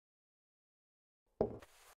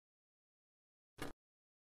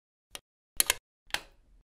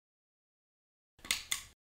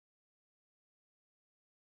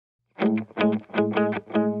I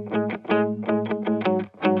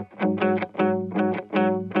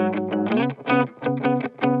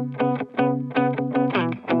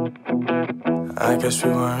guess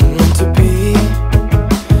we weren't meant to be,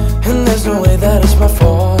 and there's no way that it's my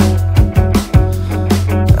fault.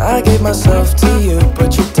 I gave myself to you,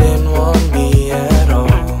 but you didn't want me at all.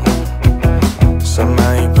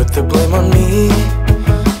 Somehow you put the blame on me.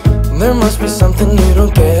 There must be something you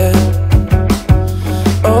don't get.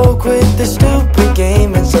 Oh, quit this stupid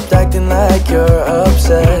game and stop acting like you're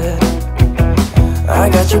upset. I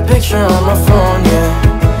got your picture on my phone, yeah.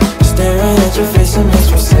 Staring at your face, it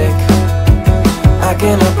makes me sick. I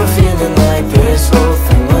can't help but feeling like this whole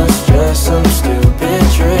thing was just some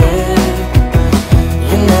stupid trick.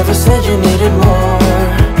 You never said you needed more,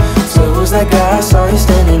 so who's that guy I saw you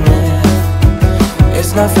standing with?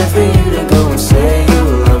 It's not fair for you to go and say you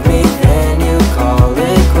love me, then you call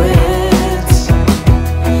it quits.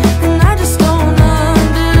 And I just don't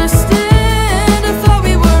understand. I thought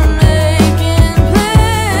we were making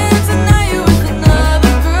plans, and now you're with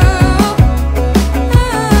another girl.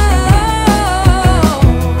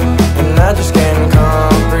 And I just can't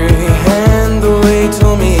comprehend the way you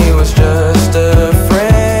told me he was just a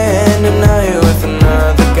friend, and now you're with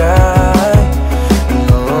another guy.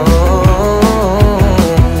 No.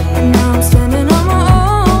 And now I'm standing on my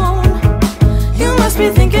own. You must be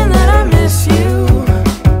thinking that I miss you.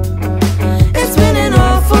 It's been an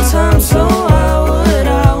awful time, so why would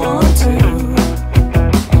I want to?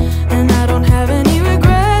 And I don't have any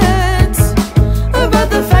regrets about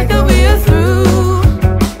the fact that we are through.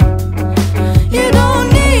 You don't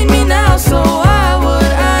need me now, so why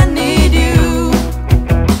would I need you?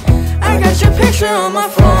 I got your picture on my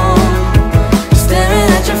phone.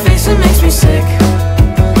 Staring at your face, it makes me sick.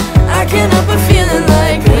 I can't help but feeling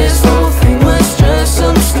like this whole thing was just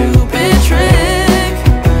some stupid trick.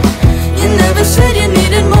 You never said you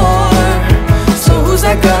needed more, so who's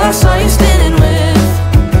that guy I saw you standing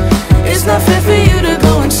with? It's not fair for you to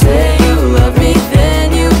go and say you love me,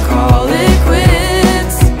 then you call it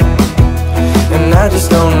quits. And I just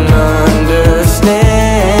don't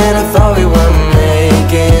understand. I thought we were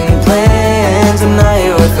making plans, and now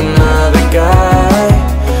you're with another guy.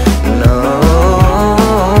 No.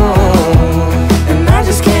 And I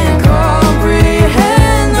just can't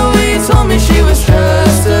comprehend the way you told me she was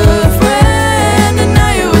just a friend, and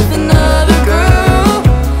now you're with another girl.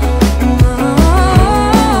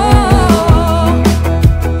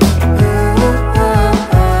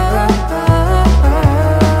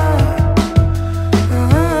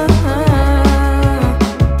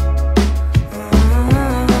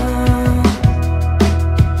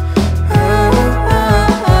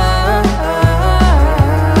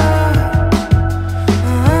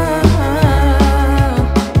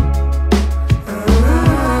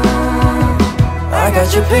 I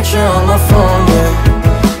got your picture on my phone, yeah.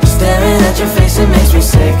 Staring at your face, it makes me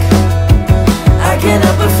sick. I can't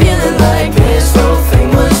help but feeling like this whole thing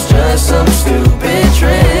was just some stupid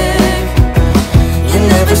trick. You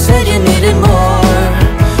never said you needed more,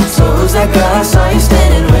 so who's that guy I saw you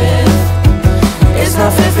standing with? It's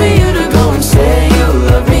not fair for you